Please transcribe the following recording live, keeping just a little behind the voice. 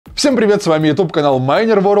Всем привет, с вами YouTube канал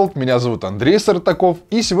MinerWorld, меня зовут Андрей Сартаков,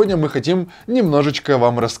 и сегодня мы хотим немножечко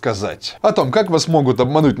вам рассказать о том, как вас могут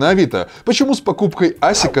обмануть на Авито, почему с покупкой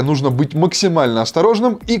асика нужно быть максимально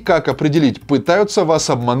осторожным и как определить, пытаются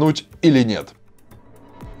вас обмануть или нет.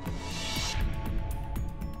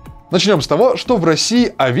 Начнем с того, что в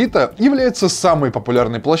России Авито является самой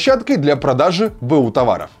популярной площадкой для продажи БУ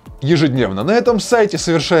товаров. Ежедневно на этом сайте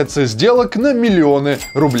совершается сделок на миллионы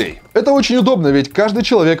рублей. Это очень удобно, ведь каждый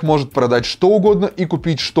человек может продать что угодно и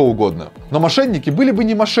купить что угодно. Но мошенники были бы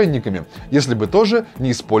не мошенниками, если бы тоже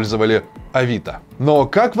не использовали Авито. Но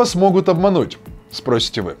как вас могут обмануть?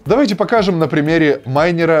 Спросите вы. Давайте покажем на примере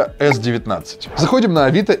майнера S19. Заходим на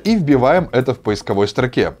Авито и вбиваем это в поисковой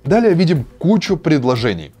строке. Далее видим кучу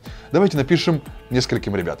предложений. Давайте напишем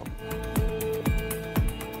нескольким ребятам.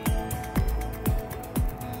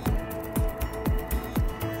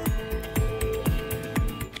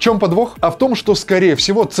 В чем подвох? А в том, что, скорее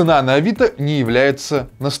всего, цена на Авито не является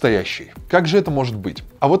настоящей. Как же это может быть?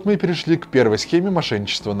 А вот мы и перешли к первой схеме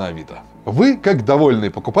мошенничества на Авито. Вы, как довольный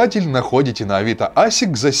покупатель, находите на Авито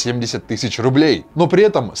асик за 70 тысяч рублей. Но при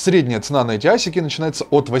этом средняя цена на эти асики начинается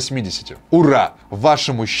от 80. Ура!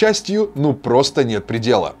 Вашему счастью, ну просто нет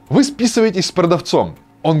предела. Вы списываетесь с продавцом.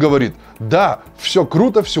 Он говорит: да, все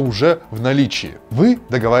круто, все уже в наличии. Вы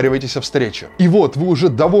договариваетесь о встрече. И вот вы уже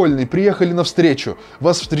довольны, приехали на встречу.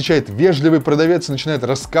 Вас встречает вежливый продавец и начинает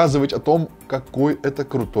рассказывать о том, какой это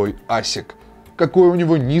крутой асик. Какое у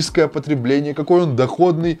него низкое потребление, какой он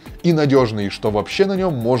доходный и надежный, и что вообще на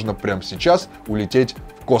нем можно прямо сейчас улететь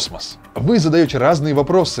в космос. Вы задаете разные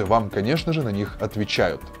вопросы, вам, конечно же, на них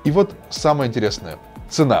отвечают. И вот самое интересное.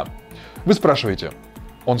 Цена. Вы спрашиваете: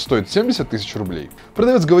 он стоит 70 тысяч рублей?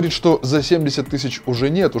 Продавец говорит, что за 70 тысяч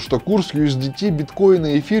уже нету, что курс USDT,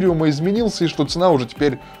 биткоина и эфириума изменился и что цена уже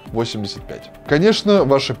теперь 85. Конечно,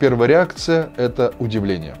 ваша первая реакция – это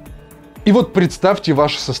удивление. И вот представьте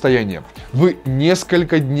ваше состояние. Вы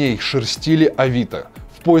несколько дней шерстили Авито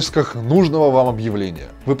в поисках нужного вам объявления.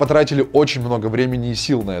 Вы потратили очень много времени и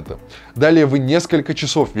сил на это. Далее вы несколько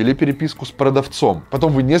часов вели переписку с продавцом.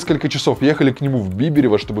 Потом вы несколько часов ехали к нему в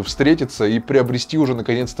Биберево, чтобы встретиться и приобрести уже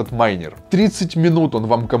наконец этот майнер. 30 минут он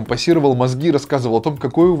вам компассировал мозги и рассказывал о том,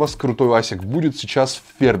 какой у вас крутой асик будет сейчас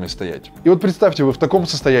в ферме стоять. И вот представьте, вы в таком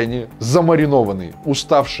состоянии, замаринованный,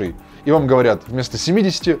 уставший, и вам говорят, вместо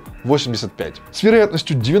 70 – 85. С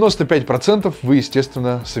вероятностью 95% вы,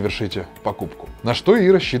 естественно, совершите покупку. На что и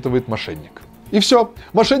рассчитывает мошенник. И все,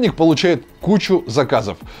 мошенник получает кучу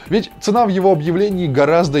заказов. Ведь цена в его объявлении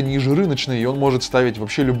гораздо ниже рыночной, и он может ставить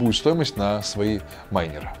вообще любую стоимость на свои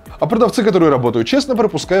майнеры. А продавцы, которые работают честно,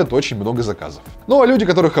 пропускают очень много заказов. Ну а люди,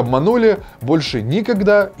 которых обманули, больше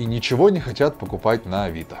никогда и ничего не хотят покупать на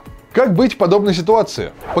Авито. Как быть в подобной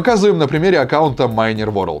ситуации? Показываем на примере аккаунта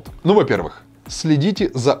MinerWorld. Ну, во-первых, следите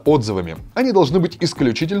за отзывами. Они должны быть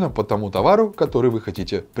исключительно по тому товару, который вы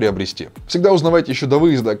хотите приобрести. Всегда узнавайте еще до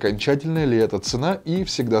выезда, окончательная ли эта цена, и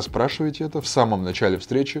всегда спрашивайте это в самом начале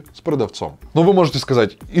встречи с продавцом. Но вы можете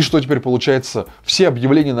сказать: и что теперь получается, все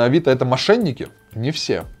объявления на Авито — это мошенники? Не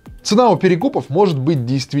все. Цена у перекупов может быть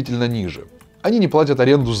действительно ниже. Они не платят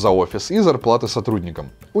аренду за офис и зарплаты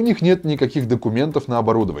сотрудникам. У них нет никаких документов на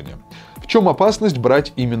оборудование. В чем опасность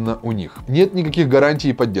брать именно у них? Нет никаких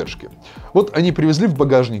гарантий и поддержки. Вот они привезли в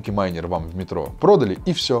багажнике майнер вам в метро, продали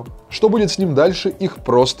и все. Что будет с ним дальше, их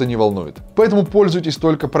просто не волнует. Поэтому пользуйтесь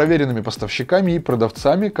только проверенными поставщиками и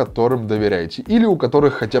продавцами, которым доверяете, или у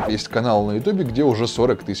которых хотя бы есть канал на YouTube, где уже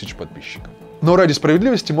 40 тысяч подписчиков. Но ради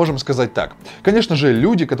справедливости можем сказать так. Конечно же,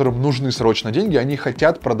 люди, которым нужны срочно деньги, они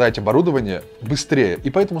хотят продать оборудование быстрее,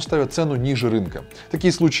 и поэтому ставят цену ниже рынка.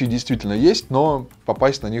 Такие случаи действительно есть, но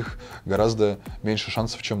попасть на них гораздо меньше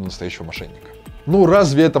шансов, чем на настоящего мошенника. Ну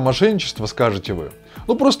разве это мошенничество, скажете вы?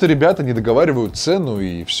 Ну просто ребята не договаривают цену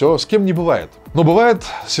и все, с кем не бывает. Но бывает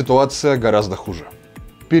ситуация гораздо хуже.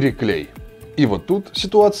 Переклей. И вот тут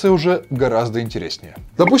ситуация уже гораздо интереснее.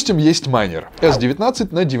 Допустим, есть майнер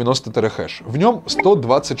S19 на 90 терахэш. В нем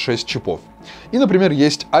 126 чипов. И, например,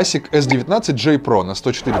 есть асик S19J Pro на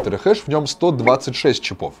 104 терахэш, в нем 126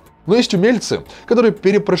 чипов. Но есть умельцы, которые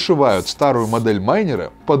перепрошивают старую модель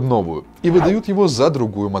майнера под новую и выдают его за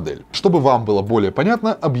другую модель. Чтобы вам было более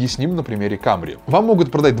понятно, объясним на примере Camry. Вам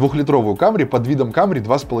могут продать 2-литровую Camry под видом Camry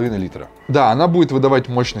 2,5 литра. Да, она будет выдавать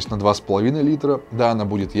мощность на 2,5 литра, да, она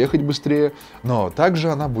будет ехать быстрее, но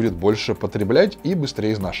также она будет больше потреблять и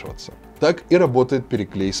быстрее изнашиваться. Так и работает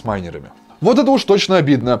переклей с майнерами. Вот это уж точно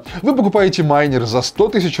обидно. Вы покупаете майнер за 100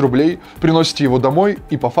 тысяч рублей, приносите его домой,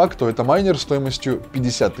 и по факту это майнер стоимостью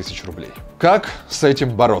 50 тысяч рублей. Как с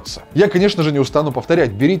этим бороться? Я, конечно же, не устану повторять,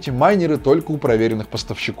 берите майнеры только у проверенных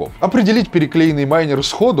поставщиков. Определить переклеенный майнер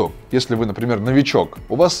сходу, если вы, например, новичок,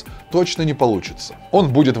 у вас точно не получится.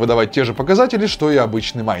 Он будет выдавать те же показатели, что и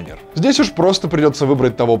обычный майнер. Здесь уж просто придется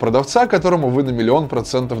выбрать того продавца, которому вы на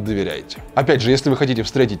 100% доверяете. Опять же, если вы хотите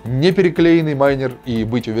встретить не переклеенный майнер и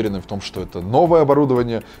быть уверены в том, что это новое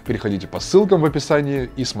оборудование, переходите по ссылкам в описании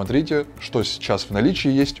и смотрите, что сейчас в наличии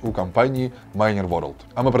есть у компании MinerWorld.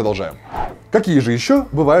 А мы продолжаем. Какие же еще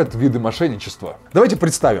бывают виды мошенничества? Давайте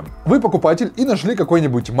представим, вы покупатель и нашли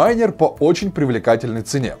какой-нибудь майнер по очень привлекательной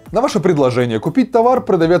цене. На ваше предложение купить товар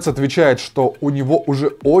продавец отвечает, что у него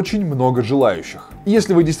уже очень много желающих. И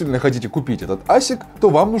если вы действительно хотите купить этот асик, то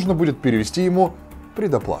вам нужно будет перевести ему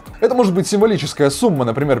предоплату. Это может быть символическая сумма,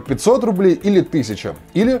 например, 500 рублей или 1000,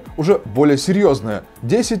 или уже более серьезная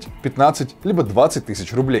 10, 15, либо 20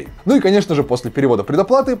 тысяч рублей. Ну и, конечно же, после перевода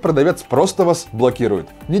предоплаты продавец просто вас блокирует.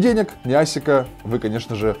 Ни денег, ни асика вы,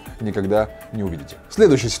 конечно же, никогда не увидите.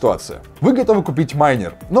 Следующая ситуация. Вы готовы купить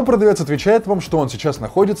майнер, но продавец отвечает вам, что он сейчас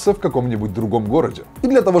находится в каком-нибудь другом городе. И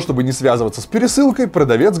для того, чтобы не связываться с пересылкой,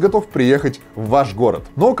 продавец готов приехать в ваш город.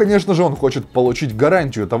 Но, конечно же, он хочет получить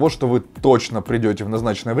гарантию того, что вы точно придете в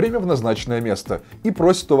назначенное время в назначенное место и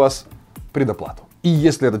просит у вас предоплату. И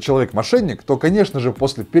если этот человек мошенник, то, конечно же,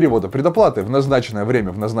 после перевода предоплаты в назначенное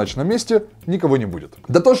время в назначенном месте никого не будет.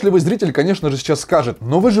 Дотошливый зритель, конечно же, сейчас скажет: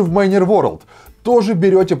 но вы же в MinerWorld тоже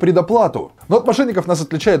берете предоплату. Но от мошенников нас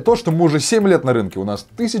отличает то, что мы уже 7 лет на рынке, у нас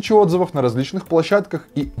 1000 отзывов на различных площадках,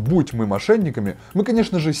 и будь мы мошенниками, мы,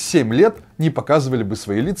 конечно же, 7 лет не показывали бы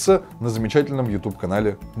свои лица на замечательном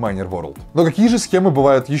YouTube-канале MinerWorld. Но какие же схемы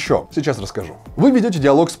бывают еще? Сейчас расскажу. Вы ведете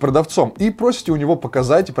диалог с продавцом и просите у него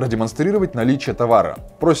показать и продемонстрировать наличие товара.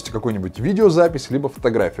 Просите какую-нибудь видеозапись, либо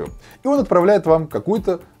фотографию. И он отправляет вам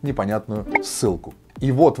какую-то непонятную ссылку.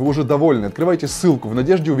 И вот, вы уже довольны, открываете ссылку в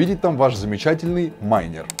надежде увидеть там ваш замечательный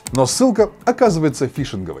майнер. Но ссылка оказывается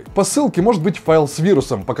фишинговой. По ссылке может быть файл с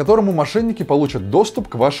вирусом, по которому мошенники получат доступ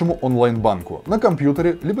к вашему онлайн-банку на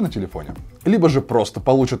компьютере либо на телефоне. Либо же просто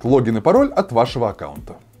получат логин и пароль от вашего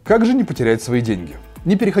аккаунта. Как же не потерять свои деньги?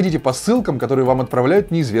 Не переходите по ссылкам, которые вам отправляют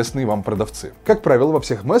неизвестные вам продавцы. Как правило, во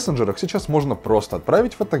всех мессенджерах сейчас можно просто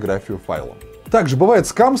отправить фотографию файла. Также бывает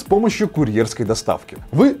скам с помощью курьерской доставки.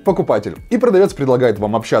 Вы покупатель, и продавец предлагает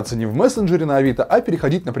вам общаться не в мессенджере на Авито, а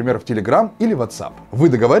переходить, например, в Telegram или WhatsApp. Вы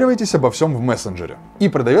договариваетесь обо всем в мессенджере, и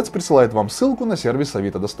продавец присылает вам ссылку на сервис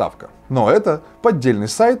Авито доставка. Но это поддельный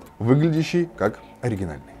сайт, выглядящий как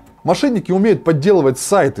оригинальный. Мошенники умеют подделывать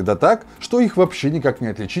сайты да так, что их вообще никак не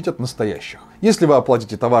отличить от настоящих. Если вы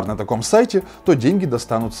оплатите товар на таком сайте, то деньги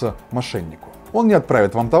достанутся мошеннику. Он не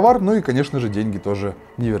отправит вам товар, ну и, конечно же, деньги тоже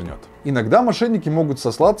не вернет. Иногда мошенники могут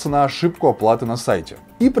сослаться на ошибку оплаты на сайте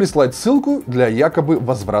и прислать ссылку для якобы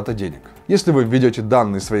возврата денег. Если вы введете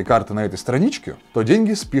данные своей карты на этой страничке, то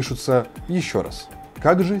деньги спишутся еще раз.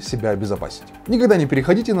 Как же себя обезопасить? Никогда не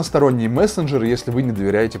переходите на сторонние мессенджеры, если вы не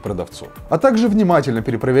доверяете продавцу. А также внимательно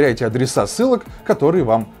перепроверяйте адреса ссылок, которые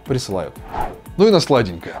вам присылают. Ну и на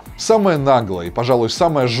сладенькое. Самая наглая и, пожалуй,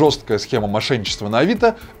 самая жесткая схема мошенничества на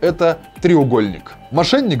Авито – это треугольник.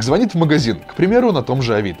 Мошенник звонит в магазин, к примеру, на том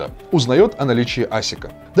же Авито, узнает о наличии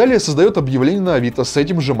асика. Далее создает объявление на Авито с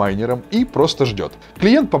этим же майнером и просто ждет.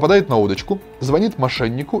 Клиент попадает на удочку, звонит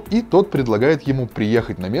мошеннику, и тот предлагает ему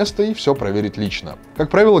приехать на место и все проверить лично. Как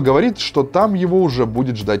правило, говорит, что там его уже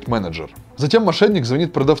будет ждать менеджер. Затем мошенник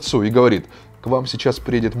звонит продавцу и говорит: к вам сейчас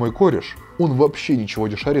приедет мой кореш, он вообще ничего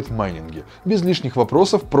не шарит в майнинге. Без лишних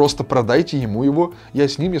вопросов просто продайте ему его, я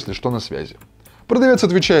с ним, если что, на связи. Продавец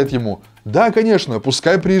отвечает ему: да, конечно,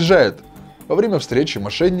 пускай приезжает. Во время встречи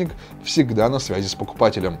мошенник всегда на связи с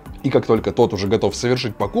покупателем. И как только тот уже готов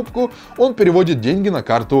совершить покупку, он переводит деньги на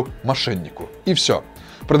карту мошеннику. И все.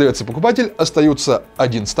 Продавец и покупатель остаются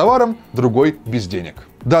один с товаром, другой без денег.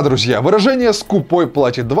 Да, друзья, выражение «скупой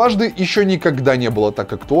платит дважды» еще никогда не было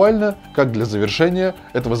так актуально, как для завершения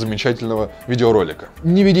этого замечательного видеоролика.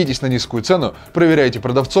 Не ведитесь на низкую цену, проверяйте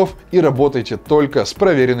продавцов и работайте только с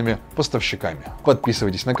проверенными поставщиками.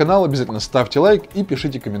 Подписывайтесь на канал, обязательно ставьте лайк и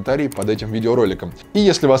пишите комментарии под этим видеороликом. И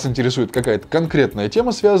если вас интересует какая-то конкретная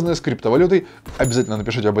тема, связанная с криптовалютой, обязательно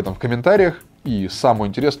напишите об этом в комментариях, и самую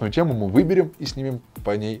интересную тему мы выберем и снимем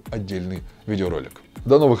по ней отдельный видеоролик.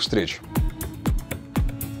 До новых встреч!